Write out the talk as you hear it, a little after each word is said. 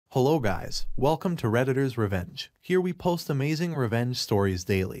Hello guys, welcome to Redditor's Revenge. Here we post amazing revenge stories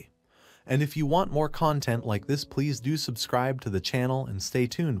daily. And if you want more content like this, please do subscribe to the channel and stay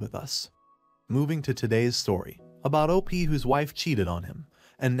tuned with us. Moving to today's story, about OP whose wife cheated on him,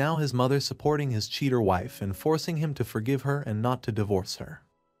 and now his mother supporting his cheater wife and forcing him to forgive her and not to divorce her.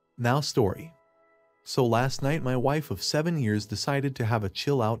 Now story. So last night my wife of 7 years decided to have a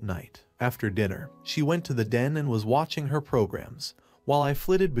chill out night. After dinner, she went to the den and was watching her programs, while I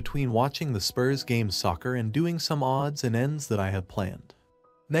flitted between watching the Spurs game soccer and doing some odds and ends that I had planned.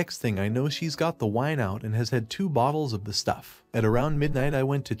 Next thing I know, she's got the wine out and has had 2 bottles of the stuff. At around midnight I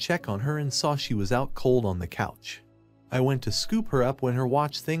went to check on her and saw she was out cold on the couch. I went to scoop her up when her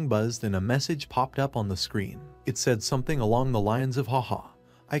watch thing buzzed and a message popped up on the screen. It said something along the lines of, "Haha,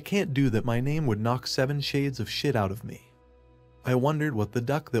 I can't do that, my name would knock 7 shades of shit out of me." I wondered what the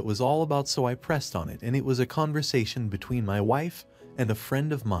duck that was all about, so I pressed on it and it was a conversation between my wife and a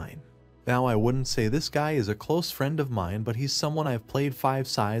friend of mine. Now I wouldn't say this guy is a close friend of mine, but he's someone I've played 5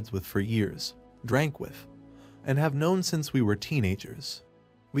 sides with for years, drank with, and have known since we were teenagers.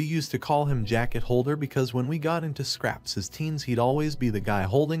 We used to call him Jacket Holder because when we got into scraps as teens he'd always be the guy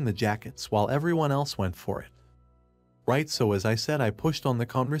holding the jackets while everyone else went for it. Right, so as I said, I pushed on the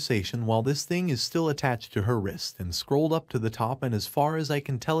conversation while this thing is still attached to her wrist and scrolled up to the top, and as far as I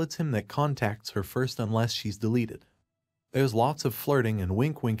can tell it's him that contacts her first unless she's deleted. There's lots of flirting and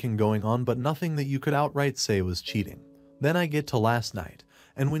wink-winking going on, but nothing that you could outright say was cheating. Then I get to last night,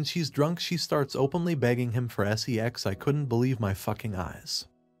 and when she's drunk she starts openly begging him for sex. I couldn't believe my fucking eyes.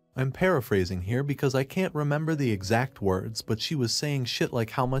 I'm paraphrasing here because I can't remember the exact words, but she was saying shit like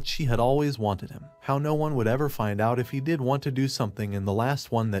how much she had always wanted him, how no one would ever find out if he did want to do something, and the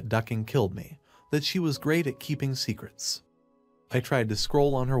last one, that ducking killed me, that she was great at keeping secrets. I tried to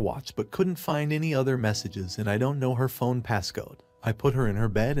scroll on her watch but couldn't find any other messages, and I don't know her phone passcode. I put her in her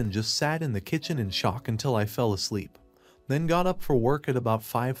bed and just sat in the kitchen in shock until I fell asleep, then got up for work at about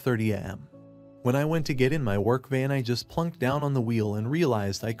 5:30 a.m. When I went to get in my work van I just plunked down on the wheel and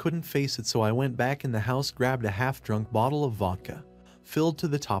realized I couldn't face it, so I went back in the house, grabbed a half-drunk bottle of vodka, filled to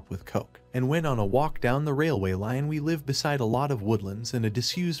the top with Coke, and went on a walk down the railway line. We live beside a lot of woodlands and a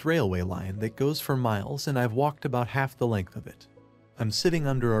disused railway line that goes for miles, and I've walked about half the length of it. I'm sitting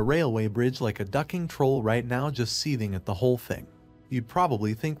under a railway bridge like a ducking troll right now, just seething at the whole thing. You'd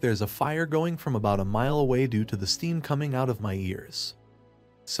probably think there's a fire going from about a mile away due to the steam coming out of my ears.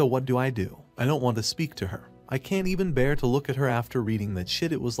 So what do? I don't want to speak to her. I can't even bear to look at her after reading that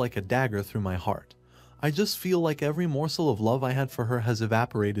shit. It was like a dagger through my heart. I just feel like every morsel of love I had for her has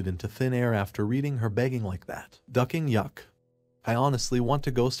evaporated into thin air after reading her begging like that. Ducking, yuck. I honestly want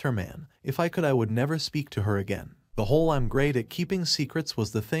to ghost her, man. If I could I would never speak to her again. The whole "I'm great at keeping secrets"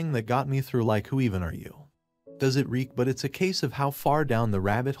 was the thing that got me through. Like, who even are you? Does it reek? But it's a case of how far down the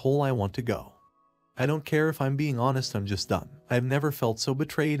rabbit hole I want to go. I don't care if I'm being honest, I'm just done. I've never felt so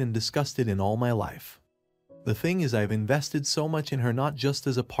betrayed and disgusted in all my life. The thing is, I've invested so much in her, not just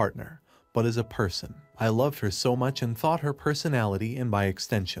as a partner, but as a person. I loved her so much and thought her personality, and by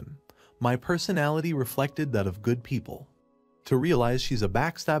extension, my personality, reflected that of good people. To realize she's a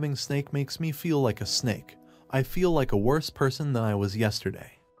backstabbing snake makes me feel like a snake. I feel like a worse person than I was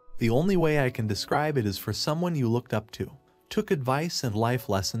yesterday. The only way I can describe it is for someone you looked up to, took advice and life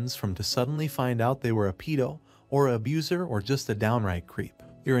lessons from, to suddenly find out they were a pedo, or an abuser, or just a downright creep.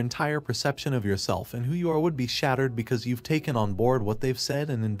 Your entire perception of yourself and who you are would be shattered because you've taken on board what they've said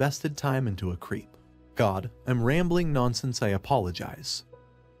and invested time into a creep. God, I'm rambling nonsense, I apologize.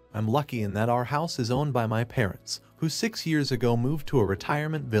 I'm lucky in that our house is owned by my parents, who 6 years ago moved to a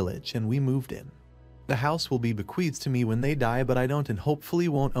retirement village and we moved in. The house will be bequeathed to me when they die, but I don't and hopefully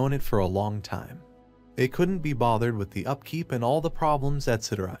won't own it for a long time. They couldn't be bothered with the upkeep and all the problems,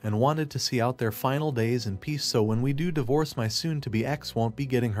 etc., and wanted to see out their final days in peace, so when we do divorce my soon-to-be ex won't be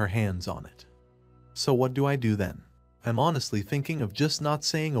getting her hands on it. So what do I do then? I'm honestly thinking of just not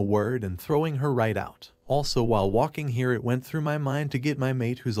saying a word and throwing her right out. Also, while walking here it went through my mind to get my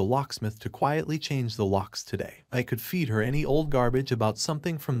mate, who's a locksmith, to quietly change the locks today. I could feed her any old garbage about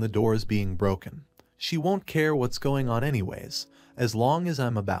something from the doors being broken. She won't care what's going on anyways, as long as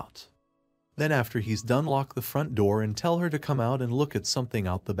I'm about. Then after he's done, lock the front door and tell her to come out and look at something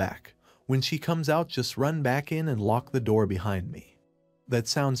out the back. When she comes out, just run back in and lock the door behind me. That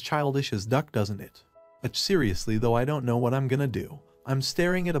sounds childish as duck, doesn't it? But seriously though, I don't know what I'm gonna do. I'm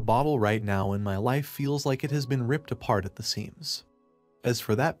staring at a bottle right now and my life feels like it has been ripped apart at the seams. As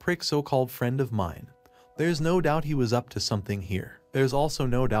for that prick so-called friend of mine, there's no doubt he was up to something here. There's also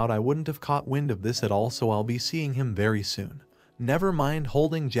no doubt I wouldn't have caught wind of this at all, so I'll be seeing him very soon. Never mind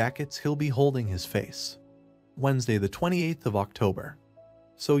holding jackets, he'll be holding his face. Wednesday the 28th of October.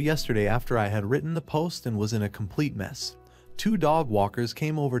 So yesterday, after I had written the post and was in a complete mess, 2 dog walkers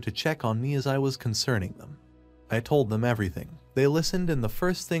came over to check on me as I was concerning them. I told them everything. They listened, and the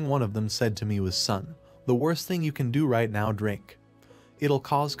first thing one of them said to me was, "Son, the worst thing you can do right now, drink. It'll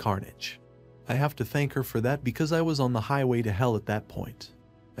cause carnage." I have to thank her for that because I was on the highway to hell at that point.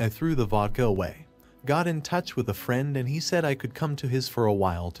 I threw the vodka away, got in touch with a friend, and he said I could come to his for a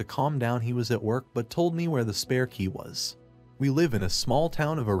while to calm down. He was at work but told me where the spare key was. We live in a small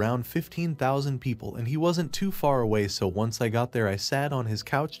town of around 15,000 people, and he wasn't too far away, so once I got there I sat on his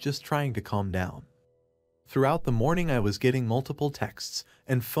couch just trying to calm down. Throughout the morning I was getting multiple texts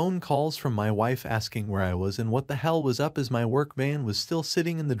and phone calls from my wife asking where I was and what the hell was up, as my work van was still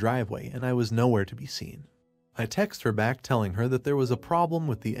sitting in the driveway and I was nowhere to be seen. I text her back telling her that there was a problem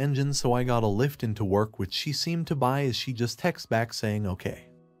with the engine, so I got a lift into work, which she seemed to buy as she just texted back saying okay.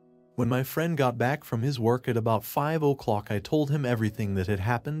 When my friend got back from his work at about 5 o'clock, I told him everything that had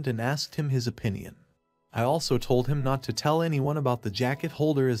happened and asked him his opinion. I also told him not to tell anyone about the jacket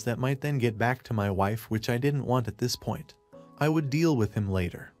holder, as that might then get back to my wife, which I didn't want at this point. I would deal with him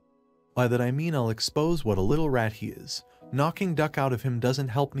later. By that I mean I'll expose what a little rat he is. Knocking duck out of him doesn't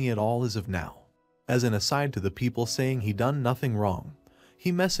help me at all as of now. As an aside to the people saying he done nothing wrong,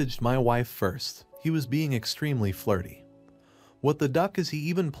 he messaged my wife first. He was being extremely flirty. What the duck is he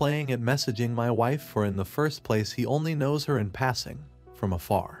even playing at messaging my wife for in the first place? He only knows her in passing, from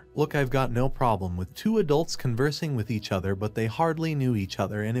afar. Look, I've got no problem with 2 adults conversing with each other, but they hardly knew each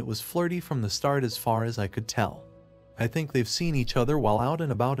other and it was flirty from the start as far as I could tell. I think they've seen each other while out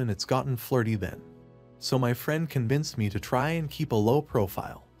and about and it's gotten flirty then. So my friend convinced me to try and keep a low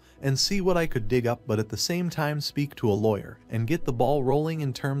profile and see what I could dig up, but at the same time speak to a lawyer and get the ball rolling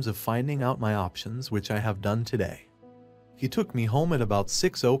in terms of finding out my options, which I have done today. He took me home at about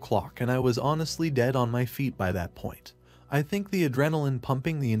 6 o'clock and I was honestly dead on my feet by that point. I think the adrenaline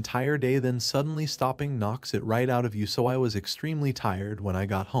pumping the entire day then suddenly stopping knocks it right out of you, so I was extremely tired when I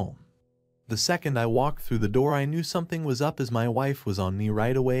got home. The second I walked through the door I knew something was up, as my wife was on me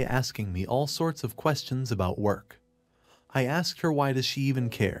right away asking me all sorts of questions about work. I asked her why does she even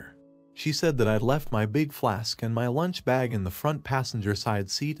care. She said that I'd left my big flask and my lunch bag in the front passenger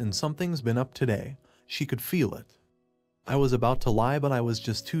side seat and something's been up today. She could feel it. I was about to lie, but I was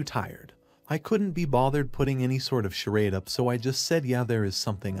just too tired. I couldn't be bothered putting any sort of charade up, so I just said yeah, there is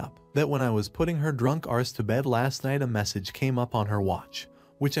something up. That when I was putting her drunk arse to bed last night a message came up on her watch,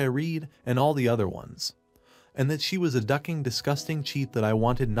 which I read, and all the other ones. And that she was a ducking disgusting cheat that I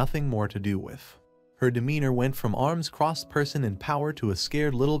wanted nothing more to do with. Her demeanor went from arms crossed person in power to a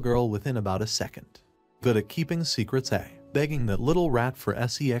scared little girl within about a second. Good at keeping secrets, begging that little rat for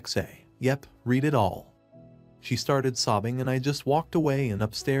sexa. Yep, read it all. She started sobbing and I just walked away and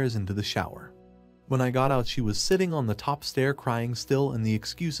upstairs into the shower. When I got out she was sitting on the top stair crying still, and the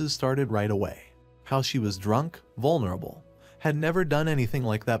excuses started right away. How she was drunk, vulnerable, had never done anything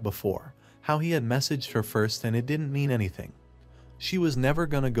like that before, how he had messaged her first and it didn't mean anything. She was never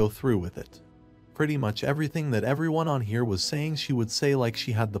gonna go through with it. Pretty much everything that everyone on here was saying she would say, like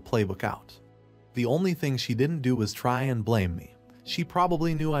she had the playbook out. The only thing she didn't do was try and blame me. She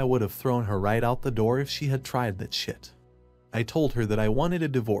probably knew I would have thrown her right out the door if she had tried that shit. I told her that I wanted a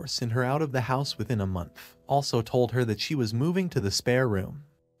divorce and her out of the house within a month. Also told her that she was moving to the spare room.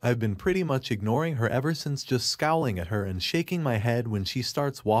 I've been pretty much ignoring her ever since, just scowling at her and shaking my head when she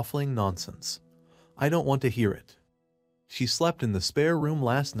starts waffling nonsense. I don't want to hear it. She slept in the spare room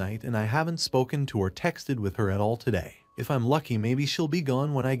last night and I haven't spoken to or texted with her at all today. If I'm lucky maybe she'll be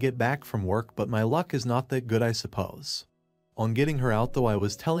gone when I get back from work, but my luck is not that good, I suppose. On getting her out though, I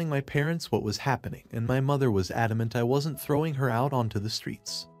was telling my parents what was happening and my mother was adamant I wasn't throwing her out onto the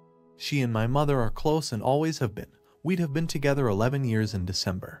streets. She and my mother are close and always have been. We'd have been together 11 years in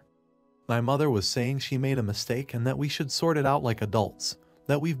December. My mother was saying she made a mistake and that we should sort it out like adults,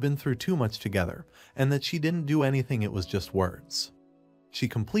 that we've been through too much together, and that she didn't do anything, it was just words. She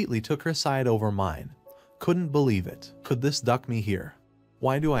completely took her side over mine. Couldn't believe it. Could this duck me here?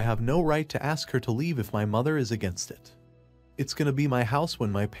 Why do I have no right to ask her to leave if my mother is against it? It's gonna be my house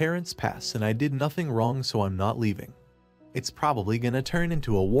when my parents pass and I did nothing wrong, so I'm not leaving. It's probably gonna turn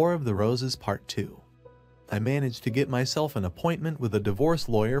into a War of the Roses Part 2. I managed to get myself an appointment with a divorce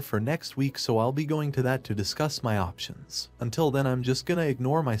lawyer for next week, so I'll be going to that to discuss my options. Until then I'm just gonna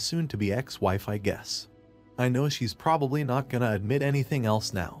ignore my soon-to-be ex-wife, I guess. I know she's probably not gonna admit anything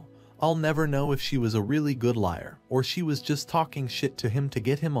else now. I'll never know if she was a really good liar or she was just talking shit to him to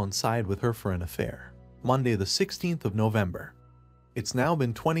get him on side with her for an affair. Monday the 16th of November. It's now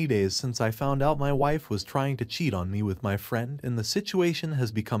been 20 days since I found out my wife was trying to cheat on me with my friend, and the situation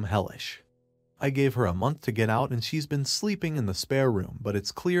has become hellish. I gave her a month to get out and she's been sleeping in the spare room, but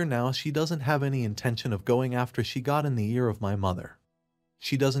it's clear now she doesn't have any intention of going after she got in the ear of my mother.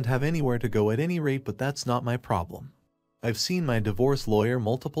 She doesn't have anywhere to go at any rate, but that's not my problem. I've seen my divorce lawyer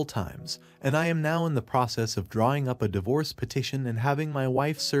multiple times, and I am now in the process of drawing up a divorce petition and having my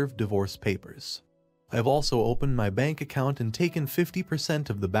wife serve divorce papers. I've also opened my bank account and taken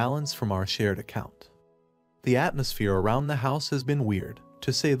 50% of the balance from our shared account. The atmosphere around the house has been weird,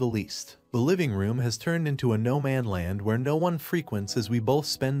 to say the least. The living room has turned into a no-man land where no one frequents, as we both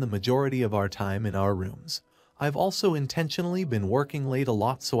spend the majority of our time in our rooms. I've also intentionally been working late a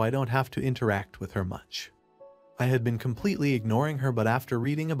lot so I don't have to interact with her much. I had been completely ignoring her, but after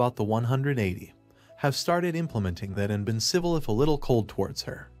reading about the 180, have started implementing that and been civil if a little cold towards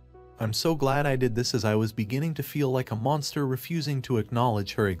her. I'm so glad I did this, as I was beginning to feel like a monster refusing to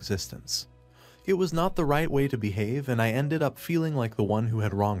acknowledge her existence. It was not the right way to behave, and I ended up feeling like the one who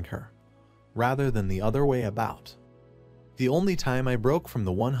had wronged her, rather than the other way about. The only time I broke from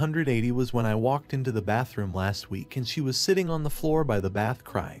the 180 was when I walked into the bathroom last week and she was sitting on the floor by the bath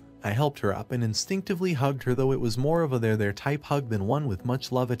crying. I helped her up and instinctively hugged her, though it was more of a there type hug than one with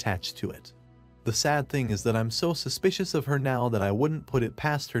much love attached to it. The sad thing is that I'm so suspicious of her now that I wouldn't put it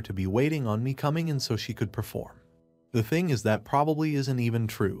past her to be waiting on me coming in so she could perform. The thing is that probably isn't even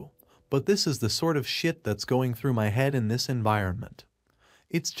true, but this is the sort of shit that's going through my head in this environment.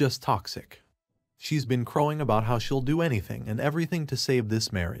 It's just toxic. She's been crowing about how she'll do anything and everything to save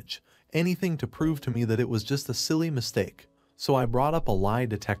this marriage, anything to prove to me that it was just a silly mistake, so I brought up a lie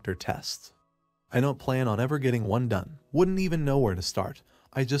detector test. I don't plan on ever getting one done, wouldn't even know where to start.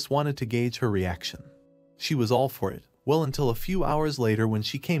 I just wanted to gauge her reaction. She was all for it, well, until a few hours later when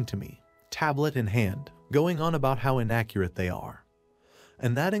she came to me, tablet in hand, going on about how inaccurate they are.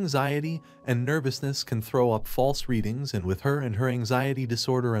 And that anxiety and nervousness can throw up false readings, and with her and her anxiety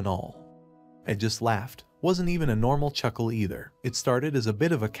disorder and all. I just laughed. Wasn't even a normal chuckle either. It started as a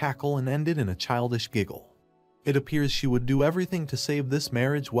bit of a cackle and ended in a childish giggle. It appears she would do everything to save this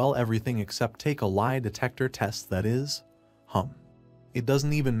marriage, well, everything except take a lie detector test, that is. It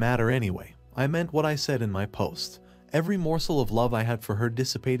doesn't even matter anyway. I meant what I said in my post. Every morsel of love I had for her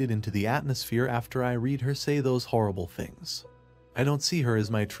dissipated into the atmosphere after I read her say those horrible things. I don't see her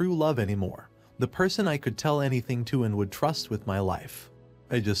as my true love anymore, the person I could tell anything to and would trust with my life.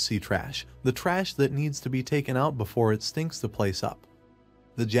 I just see trash, the trash that needs to be taken out before it stinks the place up.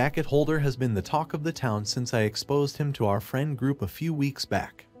 The jacket holder has been the talk of the town since I exposed him to our friend group a few weeks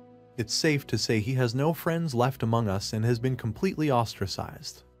back. It's safe to say he has no friends left among us and has been completely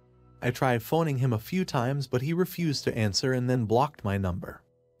ostracized. I tried phoning him a few times, but he refused to answer and then blocked my number.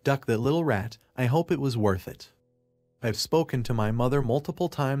 Duck that little rat. I hope it was worth it. I've spoken to my mother multiple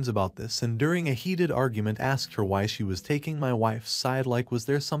times about this, and during a heated argument asked her why she was taking my wife's side, like was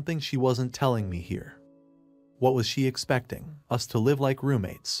there something she wasn't telling me here? What was she expecting? Us to live like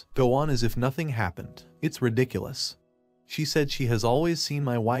roommates, go on as if nothing happened? It's ridiculous. She said she has always seen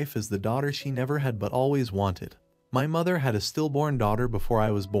my wife as the daughter she never had but always wanted. My mother had a stillborn daughter before I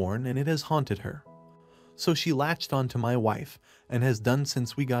was born, and it has haunted her. So she latched onto my wife, and has done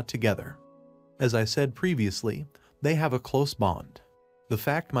since we got together. As I said previously, they have a close bond. The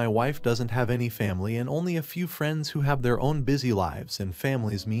fact my wife doesn't have any family and only a few friends who have their own busy lives and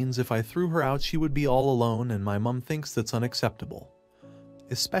families means if I threw her out she would be all alone, and my mom thinks that's unacceptable,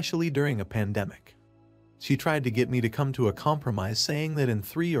 especially during a pandemic. She tried to get me to come to a compromise, saying that in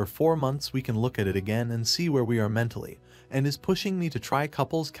 3 or 4 months we can look at it again and see where we are mentally, and is pushing me to try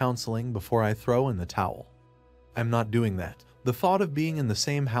couples counseling before I throw in the towel. I'm not doing that. The thought of being in the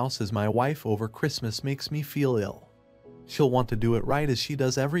same house as my wife over Christmas makes me feel ill. She'll want to do it right as she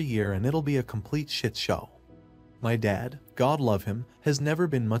does every year, and it'll be a complete shit show. My dad, God love him, has never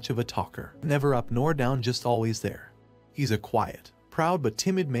been much of a talker. Never up nor down, just always there. He's a quiet, proud but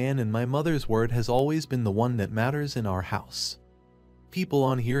timid man, and my mother's word has always been the one that matters in our house. People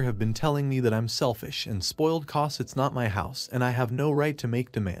on here have been telling me that I'm selfish and spoiled cause it's not my house and I have no right to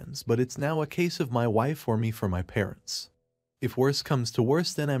make demands, but it's now a case of my wife or me for my parents. If worse comes to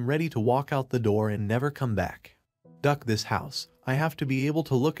worse, then I'm ready to walk out the door and never come back. Duck this house. I have to be able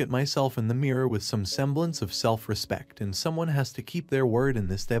to look at myself in the mirror with some semblance of self-respect, and someone has to keep their word in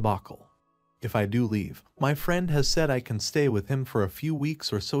this debacle. If I do leave, my friend has said I can stay with him for a few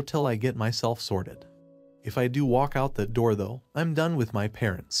weeks or so till I get myself sorted. If I do walk out that door though, I'm done with my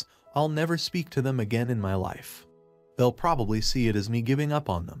parents. I'll never speak to them again in my life. They'll probably see it as me giving up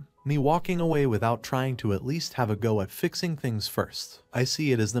on them, me walking away without trying to at least have a go at fixing things first. I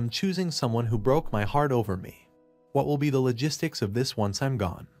see it as them choosing someone who broke my heart over me. What will be the logistics of this once I'm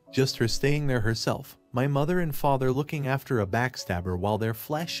gone? Just her staying there herself, my mother and father looking after a backstabber while their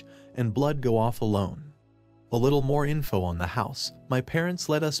flesh and blood go off alone. A little more info on the house. My parents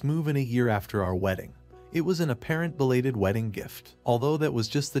let us move in a year after our wedding. It was an apparent belated wedding gift, although that was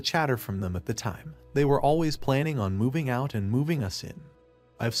just the chatter from them at the time. They were always planning on moving out and moving us in.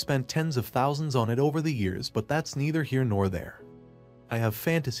 I've spent tens of thousands on it over the years, but that's neither here nor there. I have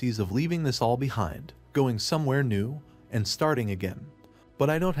fantasies of leaving this all behind, going somewhere new, and starting again. But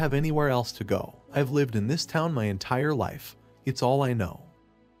I don't have anywhere else to go. I've lived in this town my entire life. It's all I know.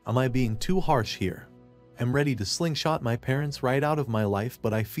 Am I being too harsh here? I'm ready to slingshot my parents right out of my life,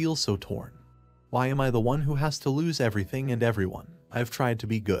 but I feel so torn. Why am I the one who has to lose everything and everyone? I've tried to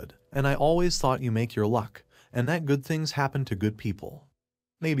be good, and I always thought you make your luck, and that good things happen to good people.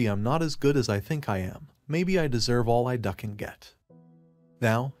 Maybe I'm not as good as I think I am. Maybe I deserve all I duck and get.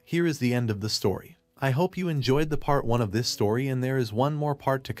 Now, here is the end of the story. I hope you enjoyed the part 1 of this story, and there is one more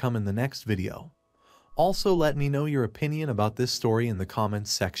part to come in the next video. Also, let me know your opinion about this story in the comments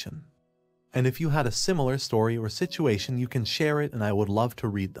section. And if you had a similar story or situation, you can share it and I would love to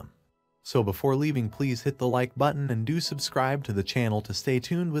read them. So before leaving, please hit the like button and do subscribe to the channel to stay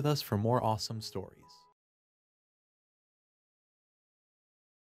tuned with us for more awesome stories.